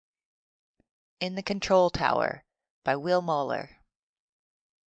In the Control Tower by Will Mohler.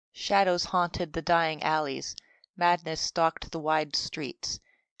 Shadows haunted the dying alleys, madness stalked the wide streets,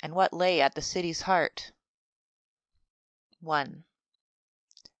 and what lay at the city's heart? 1.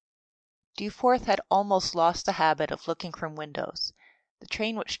 Dewforth had almost lost the habit of looking from windows. The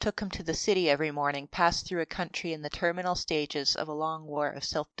train which took him to the city every morning passed through a country in the terminal stages of a long war of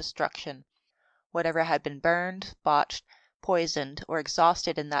self-destruction. Whatever had been burned, botched, poisoned, or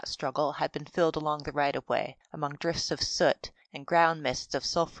exhausted in that struggle had been filled along the right-of-way, among drifts of soot and ground mists of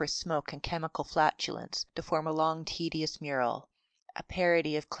sulphurous smoke and chemical flatulence, to form a long tedious mural, a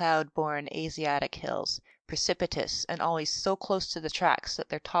parody of cloud-born Asiatic hills, precipitous and always so close to the tracks that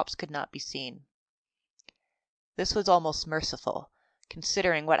their tops could not be seen. This was almost merciful,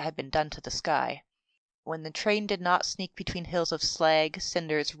 considering what had been done to the sky. When the train did not sneak between hills of slag,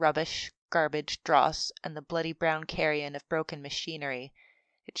 cinders, rubbish, garbage, dross, and the bloody brown carrion of broken machinery,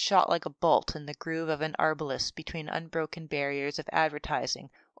 it shot like a bolt in the groove of an arbalist between unbroken barriers of advertising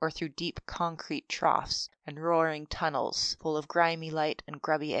or through deep concrete troughs and roaring tunnels full of grimy light and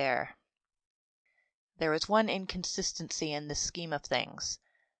grubby air. There was one inconsistency in this scheme of things.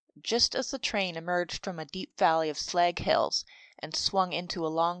 Just as the train emerged from a deep valley of slag hills and swung into a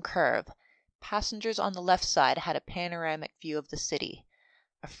long curve, passengers on the left side had a panoramic view of the city,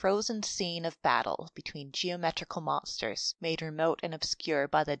 a frozen scene of battle between geometrical monsters, made remote and obscure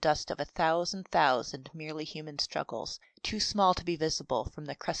by the dust of 1,000,000 merely human struggles, too small to be visible from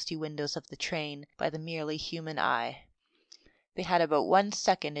the crusty windows of the train by the merely human eye. They had about 1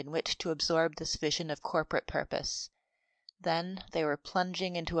 second in which to absorb this vision of corporate purpose. Then they were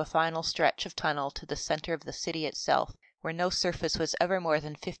plunging into a final stretch of tunnel to the centre of the city itself, where no surface was ever more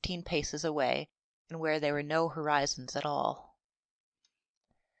than 15 paces away, and where there were no horizons at all.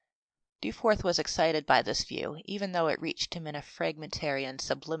 Dewforth was excited by this view, even though it reached him in a fragmentary and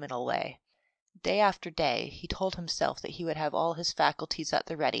subliminal way. Day after day he told himself that he would have all his faculties at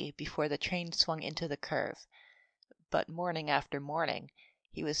the ready before the train swung into the curve. But morning after morning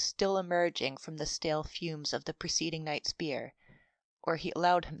he was still emerging from the stale fumes of the preceding night's beer, or he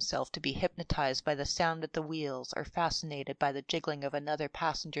allowed himself to be hypnotized by the sound of the wheels or fascinated by the jiggling of another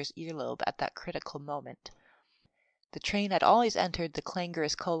passenger's earlobe at that critical moment. The train had always entered the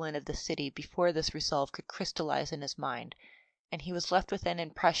clangorous colon of the city before this resolve could crystallize in his mind, and he was left with an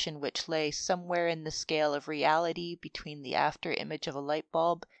impression which lay somewhere in the scale of reality between the after image of a light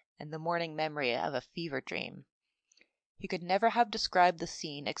bulb and the morning memory of a fever dream. He could never have described the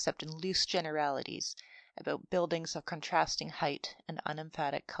scene except in loose generalities, about buildings of contrasting height and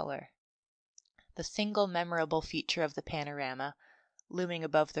unemphatic colour. The single memorable feature of the panorama, looming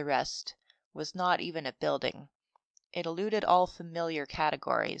above the rest, was not even a building. It eluded all familiar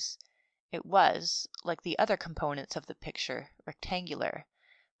categories. It was, like the other components of the picture, rectangular,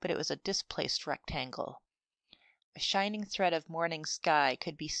 but it was a displaced rectangle. A shining thread of morning sky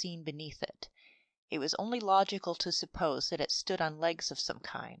could be seen beneath it. It was only logical to suppose that it stood on legs of some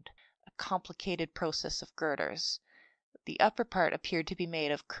kind, a complicated process of girders. The upper part appeared to be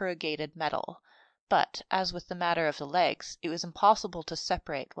made of corrugated metal, but, as with the matter of the legs, it was impossible to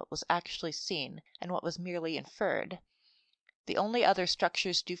separate what was actually seen and what was merely inferred. The only other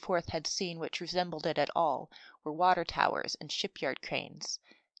structures Dewforth had seen which resembled it at all were water towers and shipyard cranes,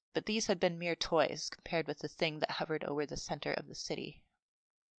 but these had been mere toys compared with the thing that hovered over the centre of the city.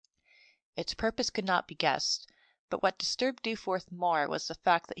 Its purpose could not be guessed, but what disturbed Dewforth more was the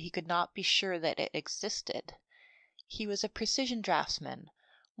fact that he could not be sure that it existed. He was a precision draftsman,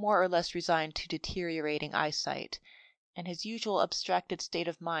 more or less resigned to deteriorating eyesight, and his usual abstracted state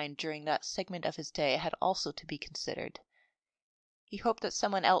of mind during that segment of his day had also to be considered. He hoped that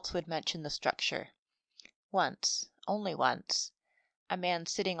someone else would mention the structure. Once, only once, a man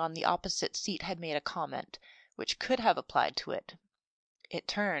sitting on the opposite seat had made a comment which could have applied to it. It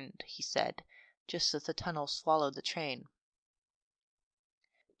turned, he said, just as the tunnel swallowed the train.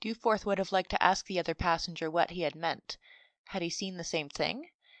 Dewforth would have liked to ask the other passenger what he had meant. Had he seen the same thing?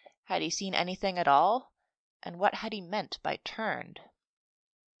 Had he seen anything at all? And what had he meant by turned?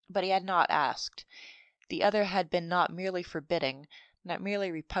 But he had not asked. The other had been not merely forbidding, not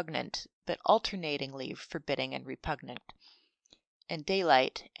merely repugnant, but alternatingly forbidding and repugnant. In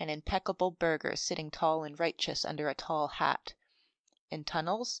daylight, an impeccable burgher sitting tall and righteous under a tall hat. In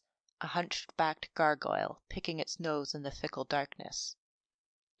tunnels, a hunchbacked gargoyle picking its nose in the fickle darkness.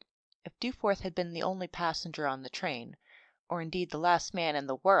 If Dewforth had been the only passenger on the train, or indeed the last man in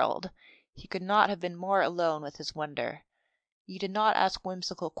the world, he could not have been more alone with his wonder. You did not ask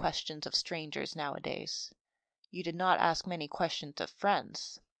whimsical questions of strangers nowadays. You did not ask many questions of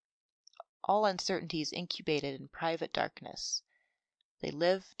friends. All uncertainties incubated in private darkness. They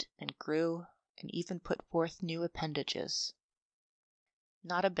lived and grew, and even put forth new appendages.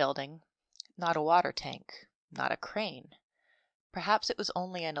 Not a building, not a water tank, not a crane. Perhaps it was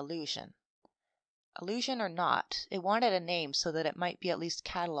only an illusion. Illusion or not, it wanted a name so that it might be at least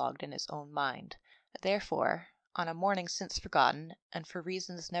catalogued in his own mind. Therefore, on a morning since forgotten, and for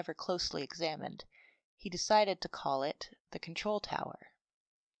reasons never closely examined, he decided to call it the Control Tower.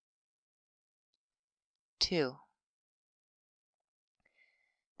 2.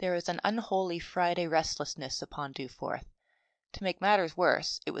 There was an unholy Friday restlessness upon Dewforth. To make matters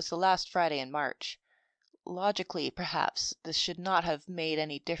worse, it was the last Friday in March. Logically, perhaps, this should not have made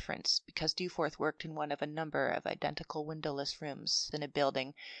any difference, because Dewforth worked in one of a number of identical windowless rooms in a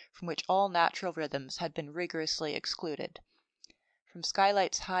building from which all natural rhythms had been rigorously excluded. From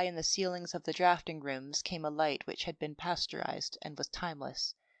skylights high in the ceilings of the drafting rooms came a light which had been pasteurized and was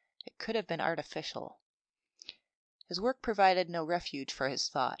timeless. It could have been artificial. His work provided no refuge for his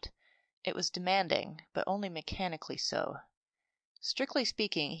thought. It was demanding, but only mechanically so. Strictly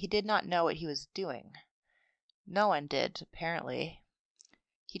speaking, he did not know what he was doing. No one did, apparently.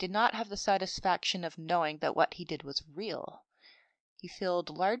 He did not have the satisfaction of knowing that what he did was real. He filled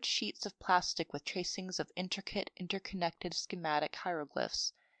large sheets of plastic with tracings of intricate, interconnected schematic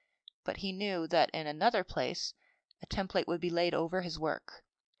hieroglyphs, but he knew that in another place a template would be laid over his work.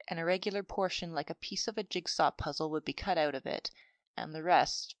 An irregular portion like a piece of a jigsaw puzzle would be cut out of it, and the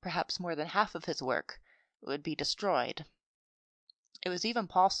rest, perhaps more than half of his work, would be destroyed. It was even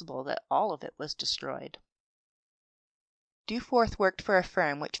possible that all of it was destroyed. Dewforth worked for a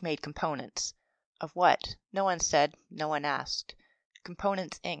firm which made components. Of what? No one said, no one asked.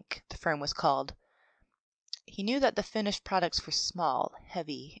 Components, Inc., the firm was called. He knew that the finished products were small,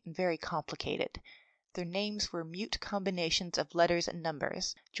 heavy, and very complicated. Their names were mute combinations of letters and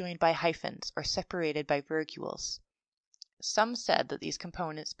numbers, joined by hyphens or separated by virgules. Some said that these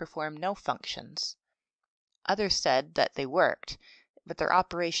components performed no functions. Others said that they worked, but their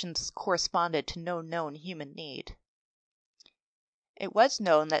operations corresponded to no known human need. It was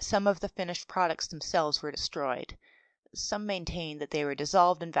known that some of the finished products themselves were destroyed. Some maintained that they were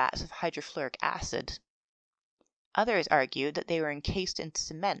dissolved in vats of hydrofluoric acid. Others argued that they were encased in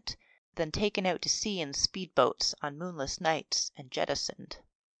cement, then taken out to sea in speedboats on moonless nights and jettisoned.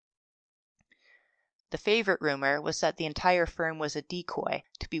 The favorite rumor was that the entire firm was a decoy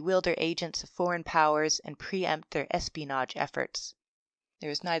to bewilder agents of foreign powers and preempt their espionage efforts.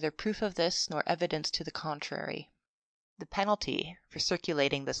 There is neither proof of this nor evidence to the contrary. The penalty for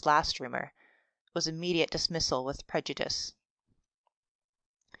circulating this last rumor was immediate dismissal with prejudice.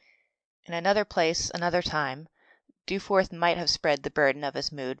 In another place, another time, Dewforth might have spread the burden of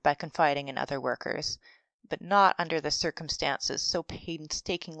his mood by confiding in other workers, but not under the circumstances so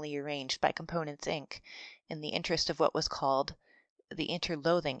painstakingly arranged by Components, Inc., in the interest of what was called the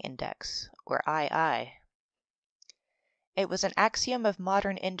Interloathing Index, or II. It was an axiom of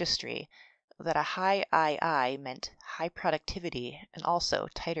modern industry that a high II meant high productivity and also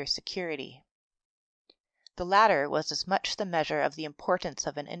tighter security. The latter was as much the measure of the importance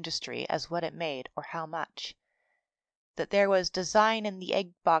of an industry as what it made or how much. That there was design in the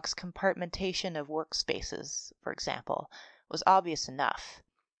egg box compartmentation of work spaces, for example, was obvious enough.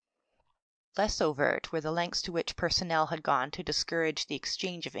 Less overt were the lengths to which personnel had gone to discourage the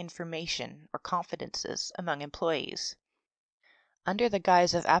exchange of information or confidences among employees. Under the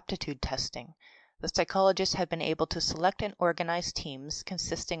guise of aptitude testing, the psychologists had been able to select and organize teams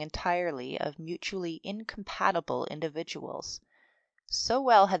consisting entirely of mutually incompatible individuals. So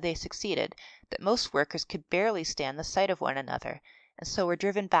well had they succeeded that most workers could barely stand the sight of one another, and so were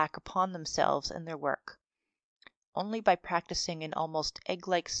driven back upon themselves and their work. Only by practicing in almost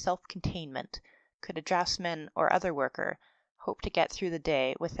egg-like self-containment could a draftsman or other worker hope to get through the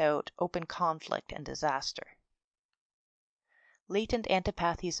day without open conflict and disaster. Latent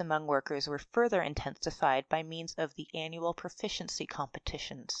antipathies among workers were further intensified by means of the annual proficiency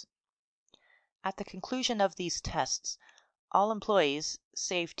competitions. At the conclusion of these tests, all employees,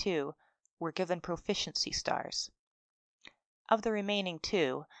 save 2, were given proficiency stars. Of the remaining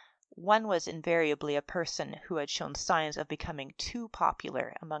 2, one was invariably a person who had shown signs of becoming too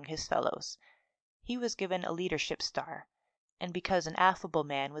popular among his fellows. He was given a leadership star, and because an affable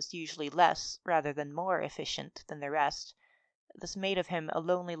man was usually less rather than more efficient than the rest, this made of him a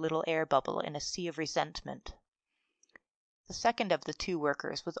lonely little air bubble in a sea of resentment. The second of the 2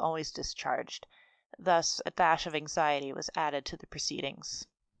 workers was always discharged. Thus a dash of anxiety was added to the proceedings.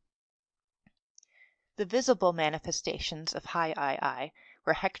 The visible manifestations of high II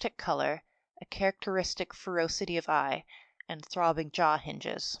were hectic color, a characteristic ferocity of eye, and throbbing jaw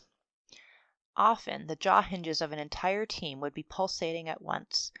hinges. Often the jaw hinges of an entire team would be pulsating at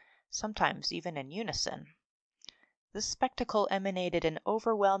once. sometimes even in unison. This spectacle emanated an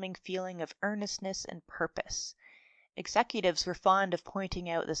overwhelming feeling of earnestness and purpose. Executives were fond of pointing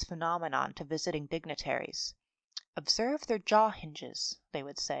out this phenomenon to visiting dignitaries. "Observe their jaw hinges," they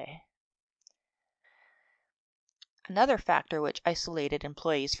would say. Another factor which isolated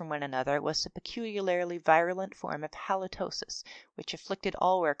employees from one another was the peculiarly virulent form of halitosis which afflicted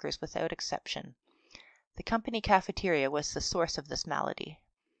all workers without exception. The company cafeteria was the source of this malady.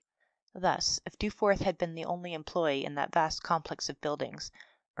 Thus, if Duforth had been the only employee in that vast complex of buildings,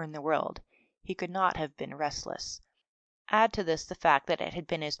 or in the world, he could not have been restless. Add to this the fact that it had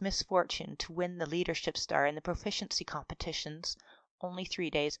been his misfortune to win the leadership star in the proficiency competitions only 3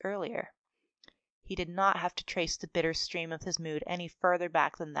 days earlier. He did not have to trace the bitter stream of his mood any further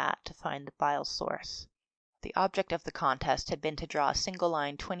back than that to find the bile source. The object of the contest had been to draw a single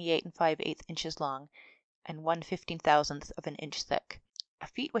line 28 5/8 inches long and 1/15,000th of an inch thick, a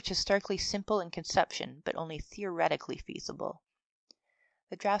feat which is starkly simple in conception but only theoretically feasible.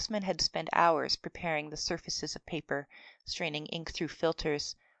 The draftsman had spent hours preparing the surfaces of paper, straining ink through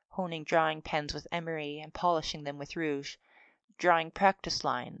filters, honing drawing pens with emery and polishing them with rouge, drawing practice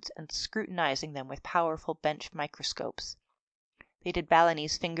lines and scrutinizing them with powerful bench microscopes. They did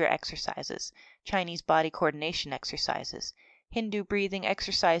Balinese finger exercises, Chinese body coordination exercises, Hindu breathing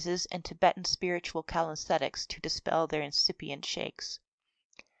exercises, and Tibetan spiritual calisthenics to dispel their incipient shakes.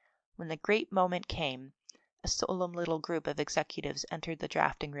 When the great moment came, a solemn little group of executives entered the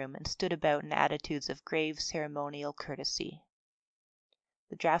drafting room and stood about in attitudes of grave ceremonial courtesy.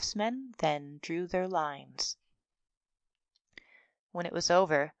 The draftsmen then drew their lines. When it was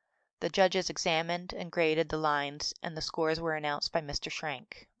over, the judges examined and graded the lines, and the scores were announced by Mr.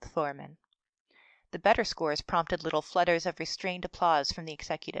 Schrank, the foreman. The better scores prompted little flutters of restrained applause from the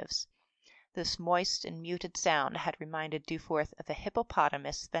executives. This moist and muted sound had reminded Duforth of a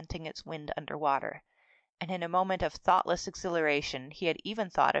hippopotamus venting its wind under water, and in a moment of thoughtless exhilaration he had even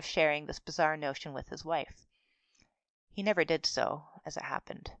thought of sharing this bizarre notion with his wife. He never did so, as it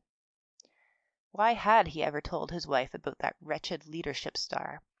happened. Why had he ever told his wife about that wretched leadership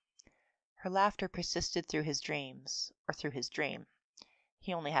star? Her laughter persisted through his dreams, or through his dream.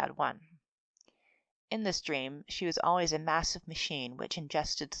 He only had one. In this dream she was always a massive machine which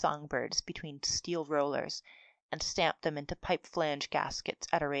ingested songbirds between steel rollers and stamped them into pipe flange gaskets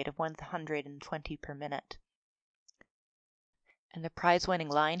at a rate of 120 per minute. And the prize-winning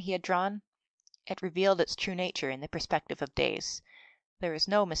line he had drawn? It revealed its true nature in the perspective of days. There was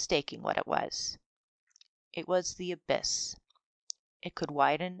no mistaking what it was. It was the abyss. It could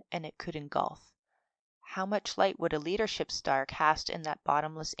widen and it could engulf. How much light would a leadership star cast in that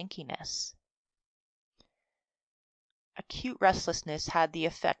bottomless inkiness? Acute restlessness had the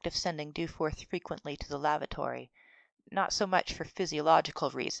effect of sending Duforth frequently to the lavatory, not so much for physiological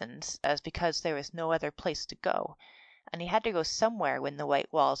reasons as because there was no other place to go, and he had to go somewhere when the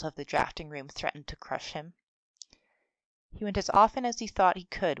white walls of the drafting room threatened to crush him. He went as often as he thought he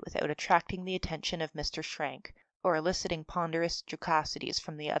could without attracting the attention of Mr. Schrank or eliciting ponderous jocosities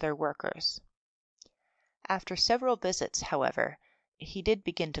from the other workers. After several visits, however, he did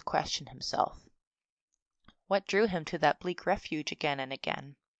begin to question himself. What drew him to that bleak refuge again and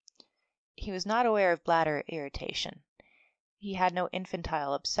again? He was not aware of bladder irritation. He had no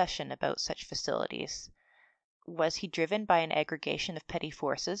infantile obsession about such facilities. Was he driven by an aggregation of petty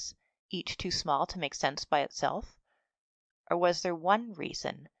forces, each too small to make sense by itself? Or was there one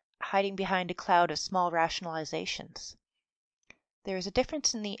reason, hiding behind a cloud of small rationalizations? There is a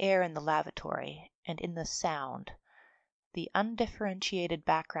difference in the air in the lavatory, and in the sound, the undifferentiated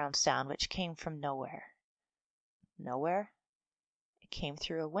background sound which came from nowhere. Nowhere? It came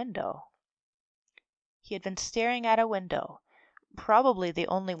through a window. He had been staring at a window, probably the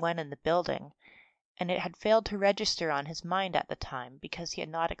only one in the building, and it had failed to register on his mind at the time because he had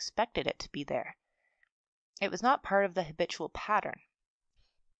not expected it to be there. It was not part of the habitual pattern.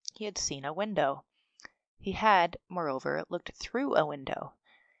 He had seen a window. He had, moreover, looked through a window.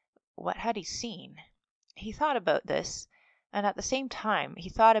 What had he seen? He thought about this, and at the same time he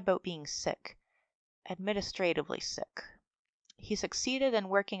thought about being sick, administratively sick. He succeeded in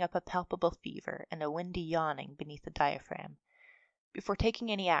working up a palpable fever and a windy yawning beneath the diaphragm. Before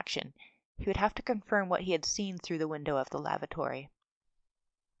taking any action, he would have to confirm what he had seen through the window of the lavatory.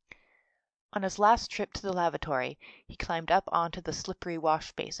 On his last trip to the lavatory, he climbed up onto the slippery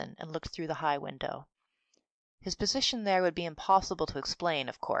wash basin and looked through the high window. His position there would be impossible to explain,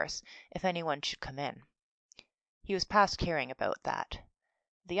 of course, if anyone should come in. He was past caring about that.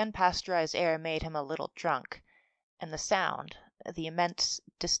 The unpasteurized air made him a little drunk, and the sound, the immense,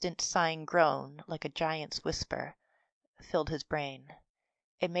 distant sighing groan, like a giant's whisper, filled his brain.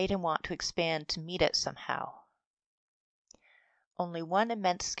 It made him want to expand to meet it somehow. Only one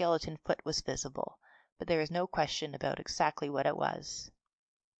immense skeleton foot was visible, but there is no question about exactly what it was.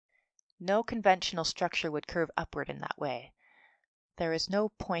 No conventional structure would curve upward in that way. There was no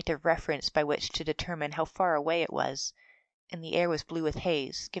point of reference by which to determine how far away it was, and the air was blue with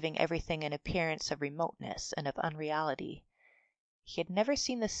haze, giving everything an appearance of remoteness and of unreality. He had never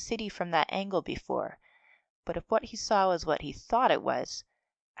seen the city from that angle before, but if what he saw was what he thought it was,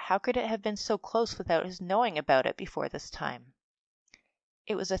 how could it have been so close without his knowing about it before this time?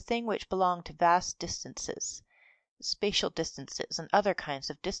 It was a thing which belonged to vast distances, spatial distances, and other kinds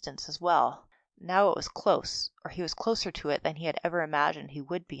of distance as well. Now it was close, or he was closer to it than he had ever imagined he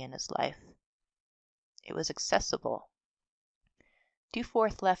would be in his life. It was accessible.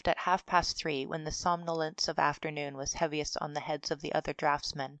 Dewforth left at 3:30, when the somnolence of afternoon was heaviest on the heads of the other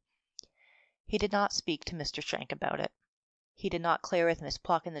draftsmen. He did not speak to Mr. Shank about it. He did not clear with Miss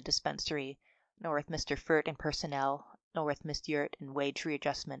Pluck in the dispensary, nor with Mr. Furt in personnel, nor with Miss Yurt in wage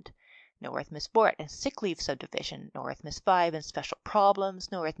readjustment, nor with Miss Bort in sick leave subdivision, nor with Miss Vibe in special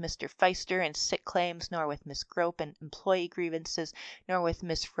problems, nor with Mr. Feister in sick claims, nor with Miss Grope in employee grievances, nor with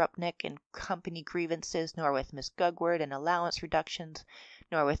Miss Rupnik in company grievances, nor with Miss Gugward in allowance reductions,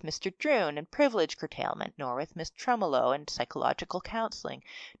 nor with Mr. Droon in privilege curtailment, nor with Miss Tremolo in psychological counseling,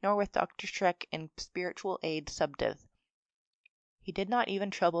 nor with Dr. Schreck in spiritual aid subdiv. He did not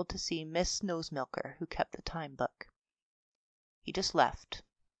even trouble to see Miss Nosemilker, who kept the time book. He just left.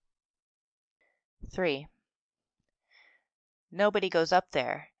 3. "Nobody goes up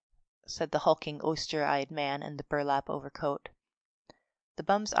there," said the hulking oyster-eyed man in the burlap overcoat. The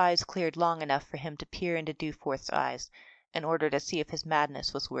bum's eyes cleared long enough for him to peer into Dewforth's eyes, in order to see if his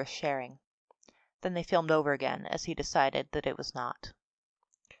madness was worth sharing. Then they filmed over again, as he decided that it was not.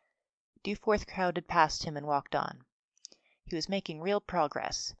 Dewforth crowded past him and walked on. He was making real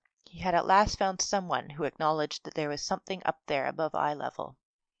progress. He had at last found someone who acknowledged that there was something up there above eye level.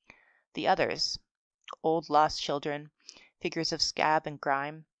 The others, old lost children, figures of scab and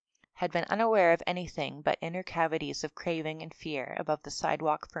grime, had been unaware of anything but inner cavities of craving and fear above the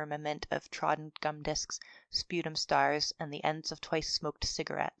sidewalk firmament of trodden gum discs, sputum stars, and the ends of twice-smoked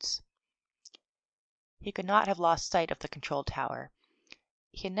cigarettes. He could not have lost sight of the control tower.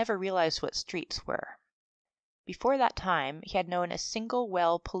 He had never realized what streets were. Before that time he had known a single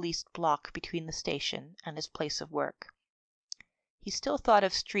well-policed block between the station and his place of work. He still thought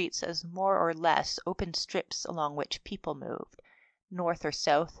of streets as more or less open strips along which people moved, north or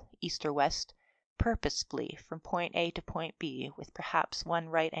south, east or west, purposefully from point A to point B, with perhaps one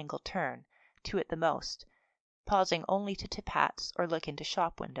right-angle turn, two at the most, pausing only to tip hats or look into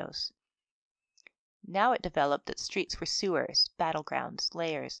shop windows. Now it developed that streets were sewers, battlegrounds,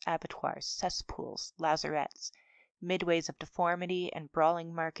 lairs, abattoirs, cesspools, lazarettes, midways of deformity, and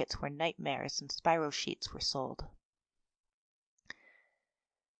brawling markets where nightmares and spiral sheets were sold.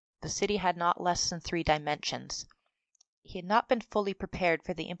 The city had not less than 3 dimensions. He had not been fully prepared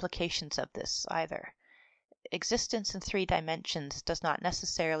for the implications of this, either. Existence in 3 dimensions does not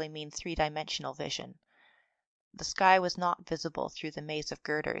necessarily mean 3-dimensional vision. The sky was not visible through the maze of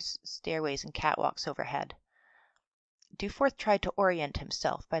girders, stairways, and catwalks overhead. Dewforth tried to orient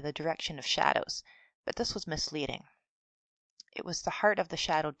himself by the direction of shadows, but this was misleading. It was the heart of the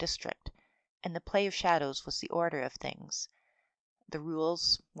shadow district, and the play of shadows was the order of things. The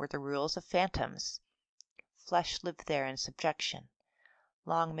rules were the rules of phantoms. Flesh lived there in subjection.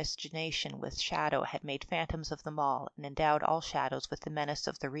 Long miscegenation with shadow had made phantoms of them all, and endowed all shadows with the menace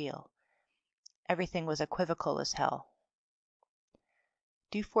of the real. Everything was equivocal as hell.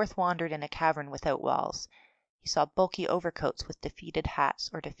 Dewforth wandered in a cavern without walls. He saw bulky overcoats with defeated hats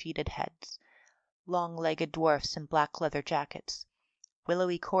or defeated heads, long-legged dwarfs in black leather jackets,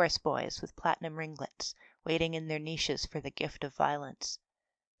 willowy chorus boys with platinum ringlets, waiting in their niches for the gift of violence,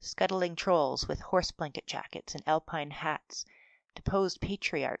 scuttling trolls with horse-blanket jackets and alpine hats, deposed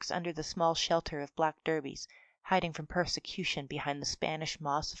patriarchs under the small shelter of black derbies, hiding from persecution behind the Spanish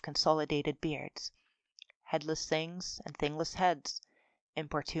moss of consolidated beards, headless things and thingless heads,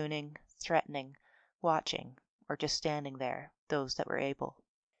 importuning, threatening, watching, or just standing there, those that were able.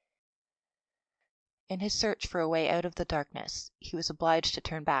 In his search for a way out of the darkness, he was obliged to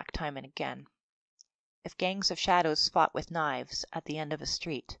turn back time and again. If gangs of shadows fought with knives at the end of a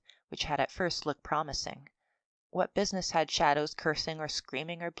street, which had at first looked promising, what business had shadows cursing or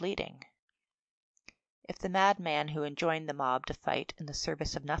screaming or bleeding? If the madman who enjoined the mob to fight in the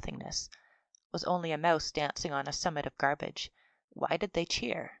service of nothingness was only a mouse dancing on a summit of garbage, why did they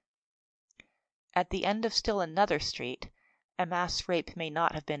cheer? At the end of still another street, a mass rape may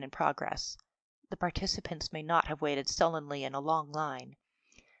not have been in progress. The participants may not have waited sullenly in a long line.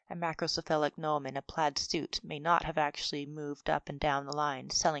 A macrocephalic gnome in a plaid suit may not have actually moved up and down the line,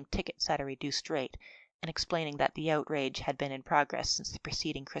 selling tickets at a reduced rate, and explaining that the outrage had been in progress since the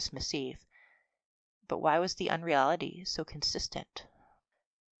preceding Christmas Eve. But why was the unreality so consistent?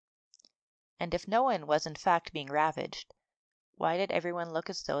 And if no one was in fact being ravaged, why did everyone look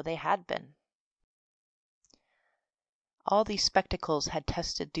as though they had been? All these spectacles had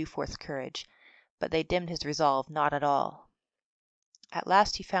tested Dewforth's courage, but they dimmed his resolve not at all. At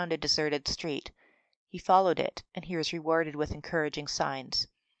last he found a deserted street. He followed it, and he was rewarded with encouraging signs.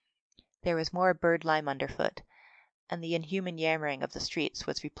 There was more bird-lime underfoot, and the inhuman yammering of the streets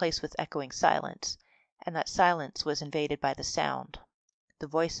was replaced with echoing silence, and that silence was invaded by the sound, the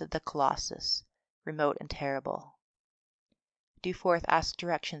voice of the Colossus, remote and terrible. Dewforth asked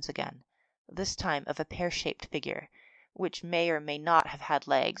directions again, this time of a pear-shaped figure, which may or may not have had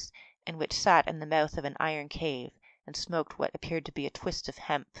legs, and which sat in the mouth of an iron cave, and smoked what appeared to be a twist of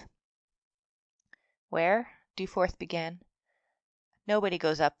hemp. "Where?" Dewforth began. "Nobody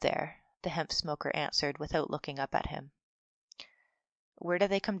goes up there," the hemp smoker answered without looking up at him. "Where do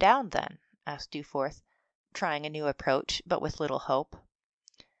they come down, then?" asked Dewforth, trying a new approach, but with little hope.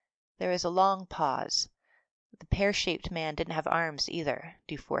 There was a long pause. The pear-shaped man didn't have arms either,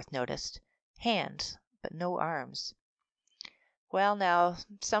 Dewforth noticed. Hands, but no arms. "Well, now,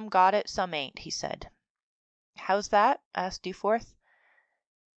 some got it, some ain't," he said. "How's that?" asked Dewforth.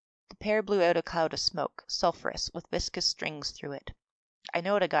 The pair blew out a cloud of smoke, sulphurous, with viscous strings through it. "I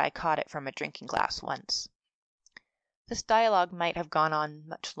knowed a guy caught it from a drinking glass once." This dialogue might have gone on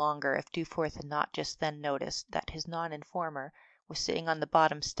much longer if Dewforth had not just then noticed that his non-informer was sitting on the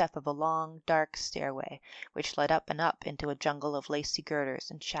bottom step of a long, dark stairway, which led up and up into a jungle of lacy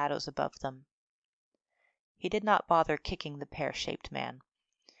girders and shadows above them. He did not bother kicking the pear-shaped man.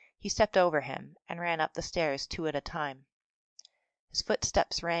 He stepped over him, and ran up the stairs 2 at a time. His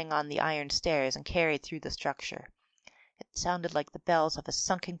footsteps rang on the iron stairs and carried through the structure. It sounded like the bells of a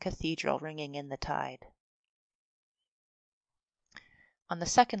sunken cathedral ringing in the tide. On the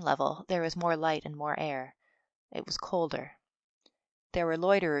second level there was more light and more air. It was colder. There were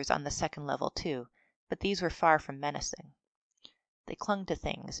loiterers on the second level too, but these were far from menacing. They clung to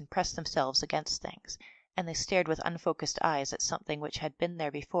things and pressed themselves against things, and they stared with unfocused eyes at something which had been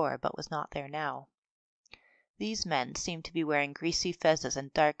there before but was not there now. These men seemed to be wearing greasy fezzes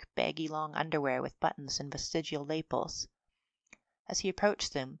and dark, baggy long underwear with buttons and vestigial lapels. As he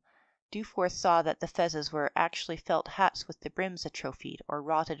approached them, Dewforth saw that the fezzes were actually felt hats with the brims atrophied or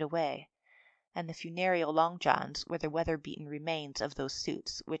rotted away, and the funereal long johns were the weather-beaten remains of those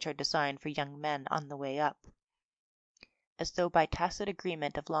suits which are designed for young men on the way up. As though by tacit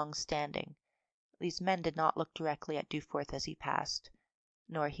agreement of long standing, these men did not look directly at Dewforth as he passed,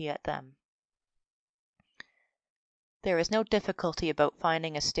 nor he at them. There was no difficulty about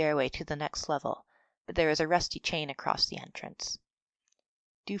finding a stairway to the next level, but there was a rusty chain across the entrance.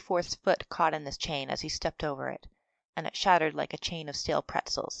 Dewforth's foot caught in this chain as he stepped over it, and it shattered like a chain of stale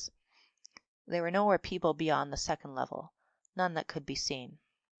pretzels. There were no more people beyond the second level, none that could be seen.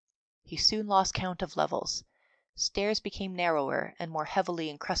 He soon lost count of levels. Stairs became narrower and more heavily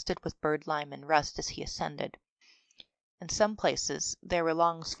encrusted with bird-lime and rust as he ascended. In some places there were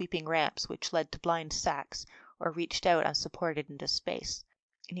long sweeping ramps which led to blind sacks or reached out unsupported into space,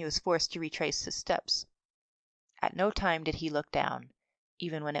 and he was forced to retrace his steps. At no time did he look down,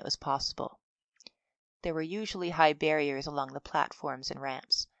 even when it was possible. There were usually high barriers along the platforms and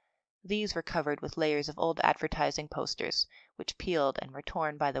ramps. These were covered with layers of old advertising posters, which peeled and were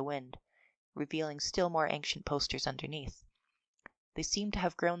torn by the wind, revealing still more ancient posters underneath. They seemed to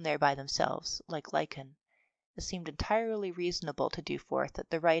have grown there by themselves, like lichen. It seemed entirely reasonable to Dewforth that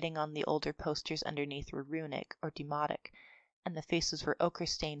the writing on the older posters underneath were runic or demotic, and the faces were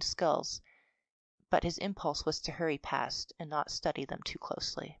ochre-stained skulls, but his impulse was to hurry past and not study them too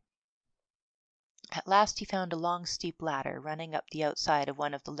closely. At last he found a long steep ladder running up the outside of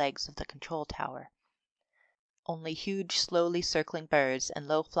one of the legs of the control tower. Only huge, slowly circling birds and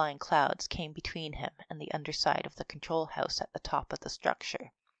low-flying clouds came between him and the underside of the control house at the top of the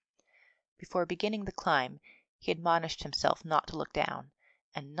structure. Before beginning the climb, he admonished himself not to look down,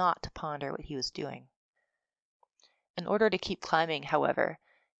 and not to ponder what he was doing. In order to keep climbing, however,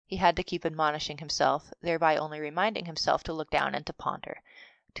 he had to keep admonishing himself, thereby only reminding himself to look down and to ponder,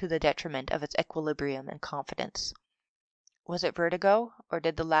 to the detriment of its equilibrium and confidence. Was it vertigo, or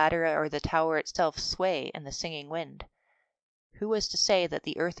did the ladder or the tower itself sway in the singing wind? Who was to say that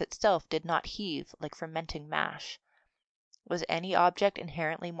the earth itself did not heave like fermenting mash? Was any object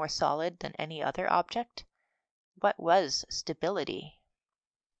inherently more solid than any other object? What was stability?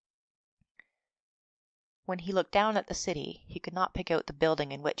 When he looked down at the city, he could not pick out the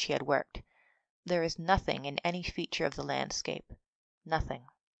building in which he had worked. There is nothing in any feature of the landscape. Nothing.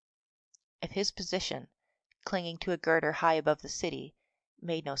 If his position, clinging to a girder high above the city,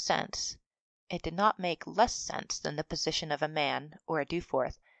 made no sense, it did not make less sense than the position of a man, or a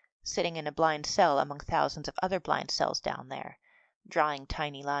Duforth, sitting in a blind cell among thousands of other blind cells down there, drawing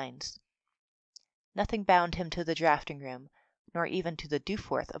tiny lines. Nothing bound him to the drafting room, nor even to the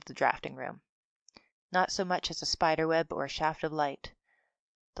Duforth of the drafting room. Not so much as a spider web or a shaft of light.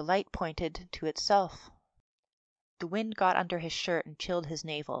 The light pointed to itself. The wind got under his shirt and chilled his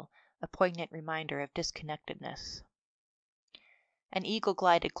navel, a poignant reminder of disconnectedness. An eagle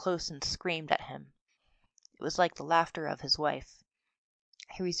glided close and screamed at him. It was like the laughter of his wife.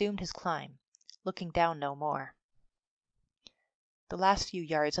 He resumed his climb, looking down no more. The last few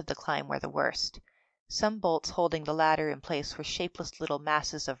yards of the climb were the worst. Some bolts holding the ladder in place were shapeless little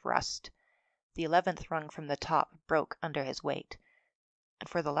masses of rust. The 11th rung from the top broke under his weight, and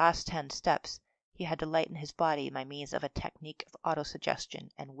for the last 10 steps he had to lighten his body by means of a technique of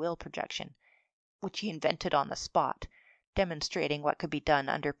autosuggestion and will projection, which he invented on the spot, demonstrating what could be done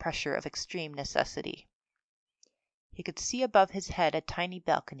under pressure of extreme necessity. He could see above his head a tiny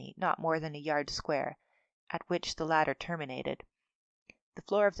balcony not more than a yard square, at which the ladder terminated. The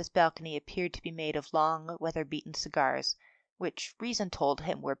floor of this balcony appeared to be made of long, weather-beaten cigars, which reason told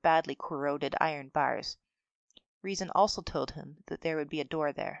him were badly corroded iron bars. Reason also told him that there would be a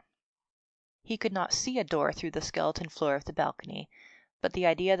door there. He could not see a door through the skeleton floor of the balcony, but the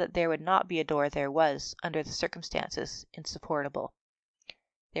idea that there would not be a door there was, under the circumstances, insupportable.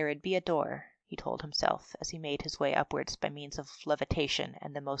 There would be a door, he told himself, as he made his way upwards by means of levitation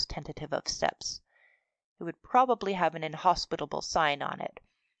and the most tentative of steps. It would probably have an inhospitable sign on it: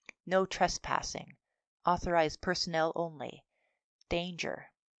 "No trespassing. Authorized personnel only. Danger."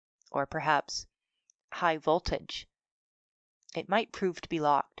 Or perhaps, "High voltage." It might prove to be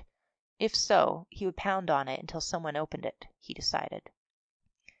locked. If so, he would pound on it until someone opened it, he decided.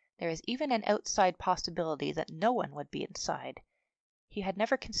 There is even an outside possibility that no one would be inside. He had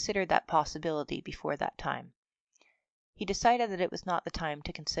never considered that possibility before that time. He decided that it was not the time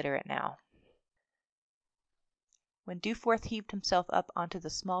to consider it now. When Duforth heaved himself up onto the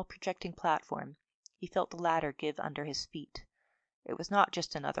small projecting platform, he felt the ladder give under his feet. It was not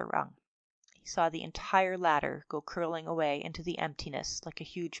just another rung. He saw the entire ladder go curling away into the emptiness like a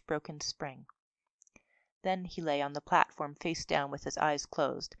huge broken spring. Then he lay on the platform face down with his eyes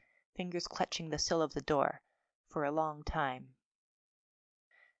closed, fingers clutching the sill of the door, for a long time.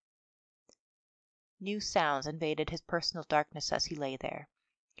 New sounds invaded his personal darkness as he lay there.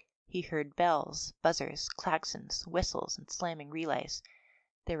 He heard bells, buzzers, klaxons, whistles, and slamming relays.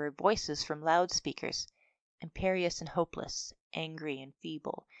 There were voices from loudspeakers, imperious and hopeless, angry and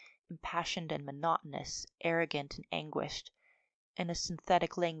feeble, impassioned and monotonous, arrogant and anguished, in a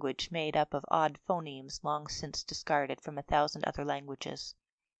synthetic language made up of odd phonemes long since discarded from 1,000 other languages.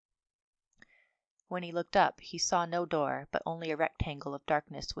 When he looked up, he saw no door, but only a rectangle of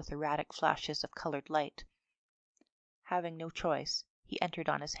darkness with erratic flashes of colored light. Having no choice, he entered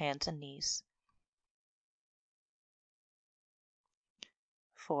on his hands and knees.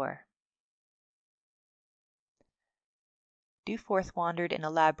 4. Duforth wandered in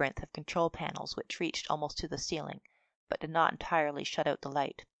a labyrinth of control panels which reached almost to the ceiling, but did not entirely shut out the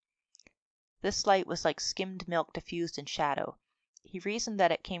light. This light was like skimmed milk diffused in shadow. He reasoned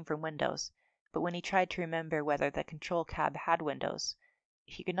that it came from windows, but when he tried to remember whether the control cab had windows,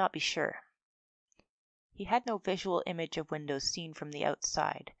 he could not be sure. He had no visual image of windows seen from the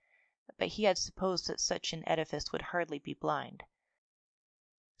outside, but he had supposed that such an edifice would hardly be blind.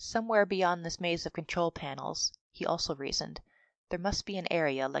 Somewhere beyond this maze of control panels, he also reasoned, there must be an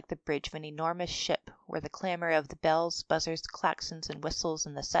area like the bridge of an enormous ship where the clamor of the bells, buzzers, klaxons, and whistles,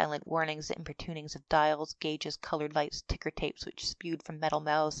 and the silent warnings and importunings of dials, gauges, colored lights, ticker tapes which spewed from metal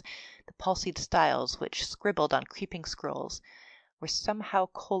mouths, the palsied styles which scribbled on creeping scrolls, were somehow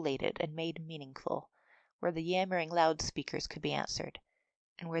collated and made meaningful, where the yammering loudspeakers could be answered,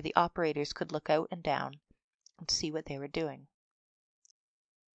 and where the operators could look out and down and see what they were doing.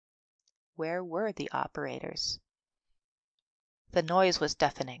 Where were the operators? The noise was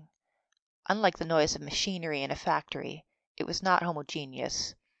deafening. Unlike the noise of machinery in a factory, it was not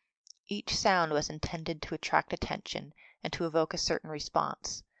homogeneous. Each sound was intended to attract attention and to evoke a certain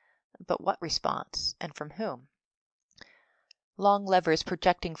response. But what response, and from whom? Long levers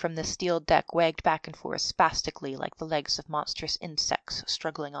projecting from the steel deck wagged back and forth spastically like the legs of monstrous insects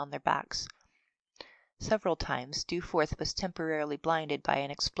struggling on their backs. Several times Duforth was temporarily blinded by an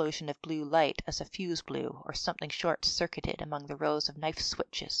explosion of blue light as a fuse blew or something short-circuited among the rows of knife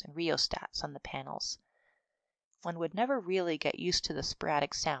switches and rheostats on the panels. One would never really get used to the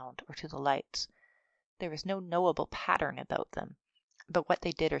sporadic sound or to the lights. There was no knowable pattern about them, about what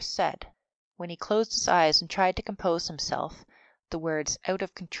they did or said. When he closed his eyes and tried to compose himself, the words "out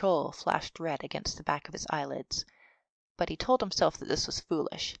of control" flashed red against the back of his eyelids. But he told himself that this was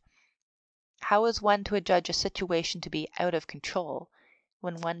foolish. How was one to adjudge a situation to be "out of control"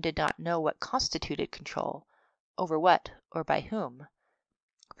 when one did not know what constituted control, over what or by whom?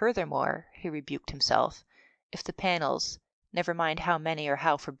 Furthermore, he rebuked himself, if the panels, never mind how many or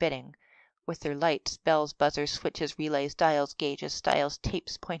how forbidding, with their lights, bells, buzzers, switches, relays, dials, gauges, styles,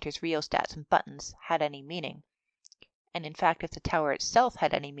 tapes, pointers, rheostats, and buttons, had any meaning, and in fact if the tower itself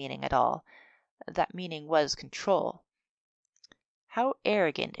had any meaning at all, that meaning was control. How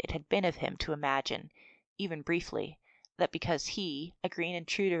arrogant it had been of him to imagine, even briefly, that because he, a green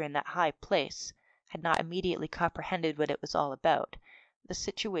intruder in that high place, had not immediately comprehended what it was all about, the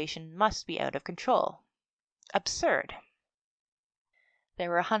situation must be out of control. Absurd! There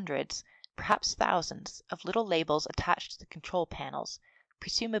were hundreds, perhaps thousands, of little labels attached to the control panels,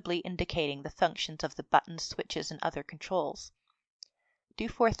 presumably indicating the functions of the buttons, switches, and other controls.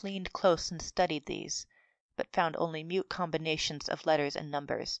 Dewforth leaned close and studied these, but found only mute combinations of letters and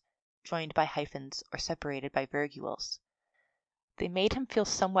numbers, joined by hyphens or separated by virgules. They made him feel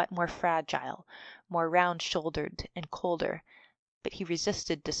somewhat more fragile, more round-shouldered and colder, but he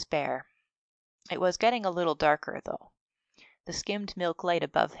resisted despair. It was getting a little darker, though. The skimmed milk light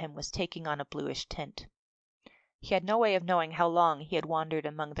above him was taking on a bluish tint. He had no way of knowing how long he had wandered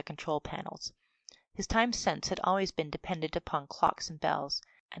among the control panels. His time sense had always been dependent upon clocks and bells,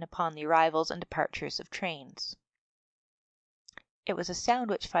 and upon the arrivals and departures of trains. It was a sound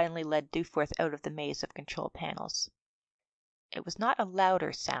which finally led Dewforth out of the maze of control panels. It was not a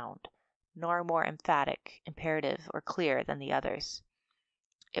louder sound, nor more emphatic, imperative, or clear than the others.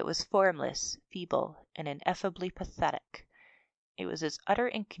 It was formless, feeble, and ineffably pathetic. It was its utter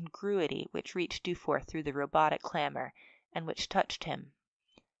incongruity which reached Dewforth through the robotic clamor, and which touched him.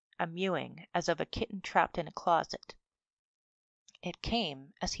 A mewing, as of a kitten trapped in a closet. It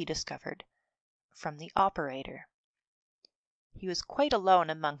came, as he discovered, from the operator. He was quite alone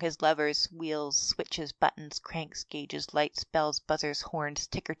among his levers, wheels, switches, buttons, cranks, gauges, lights, bells, buzzers, horns,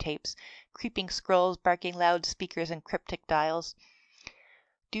 ticker tapes, creeping scrolls, barking loudspeakers, and cryptic dials.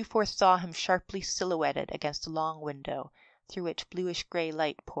 Dewforth saw him sharply silhouetted against a long window, through which bluish-gray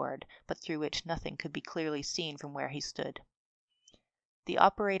light poured, but through which nothing could be clearly seen from where he stood. The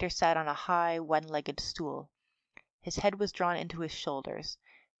operator sat on a high, one-legged stool. His head was drawn into his shoulders,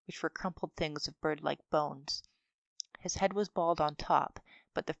 which were crumpled things of bird-like bones. His head was bald on top,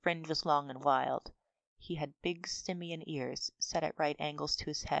 but the fringe was long and wild. He had big simian ears, set at right angles to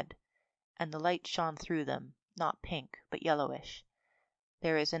his head, and the light shone through them, not pink, but yellowish.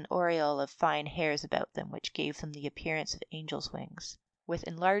 There was an aureole of fine hairs about them which gave them the appearance of angels' wings. With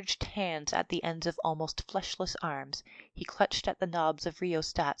enlarged hands at the ends of almost fleshless arms, he clutched at the knobs of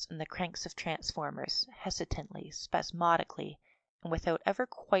rheostats and the cranks of transformers, hesitantly, spasmodically, and without ever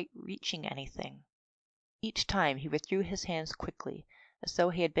quite reaching anything. Each time he withdrew his hands quickly, as though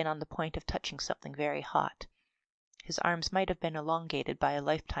he had been on the point of touching something very hot. His arms might have been elongated by a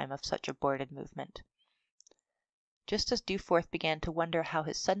lifetime of such aborted movement. Just as Dewforth began to wonder how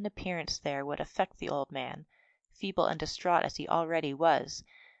his sudden appearance there would affect the old man, feeble and distraught as he already was,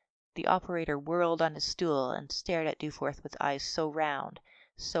 the operator whirled on his stool and stared at Dewforth with eyes so round,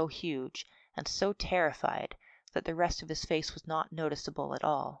 so huge, and so terrified that the rest of his face was not noticeable at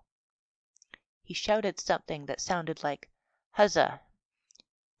all. He shouted something that sounded like "Huzza!"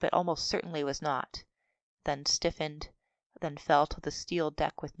 but almost certainly was not, then stiffened, then fell to the steel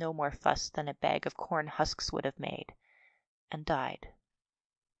deck with no more fuss than a bag of corn husks would have made, and died.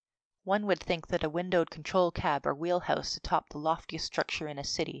 One would think that a windowed control cab or wheelhouse atop the loftiest structure in a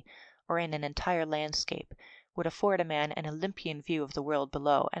city, or in an entire landscape, would afford a man an Olympian view of the world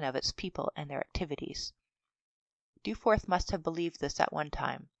below and of its people and their activities. Dewforth must have believed this at one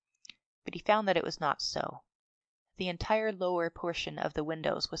time, but he found that it was not so. The entire lower portion of the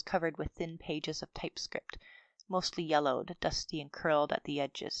windows was covered with thin pages of typescript, mostly yellowed, dusty, and curled at the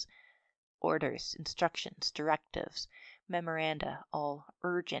edges. Orders, instructions, directives, memoranda, all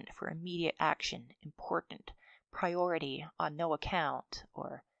urgent, for immediate action, important, priority, on no account,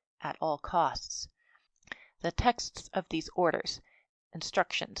 or at all costs. The texts of these orders,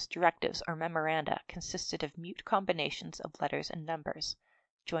 instructions, directives, or memoranda consisted of mute combinations of letters and numbers,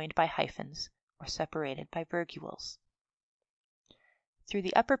 joined by hyphens, or separated by virgules. Through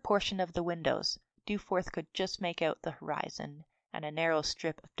the upper portion of the windows, Dewforth could just make out the horizon and a narrow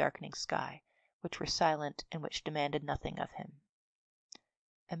strip of darkening sky, which were silent and which demanded nothing of him.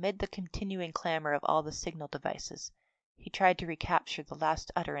 Amid the continuing clamor of all the signal devices, he tried to recapture the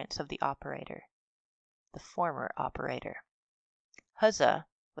last utterance of the operator, the former operator. "Huzza"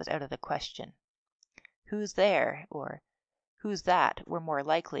 was out of the question. "Who's there?" or "Who's that?" were more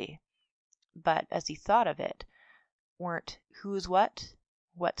likely, but, as he thought of it, weren't "Who's what?"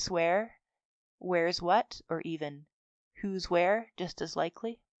 "What's where?" "Where's what?" or even "Who's where?" just as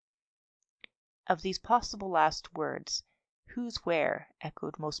likely? Of these possible last words, "Who's where?"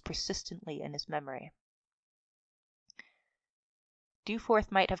 echoed most persistently in his memory. Dewforth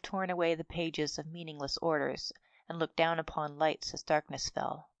might have torn away the pages of meaningless orders and looked down upon lights as darkness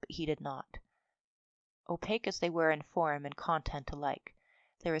fell, but he did not. Opaque as they were in form and content alike,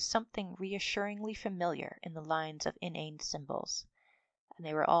 there was something reassuringly familiar in the lines of inane symbols, and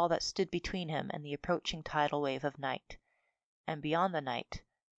they were all that stood between him and the approaching tidal wave of night, and beyond the night,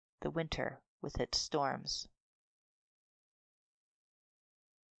 the winter with its storms.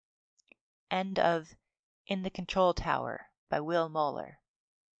 End of In the Control Tower by Will Mohler.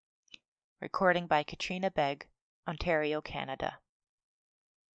 Recording by Katrina Begg, Ontario, Canada.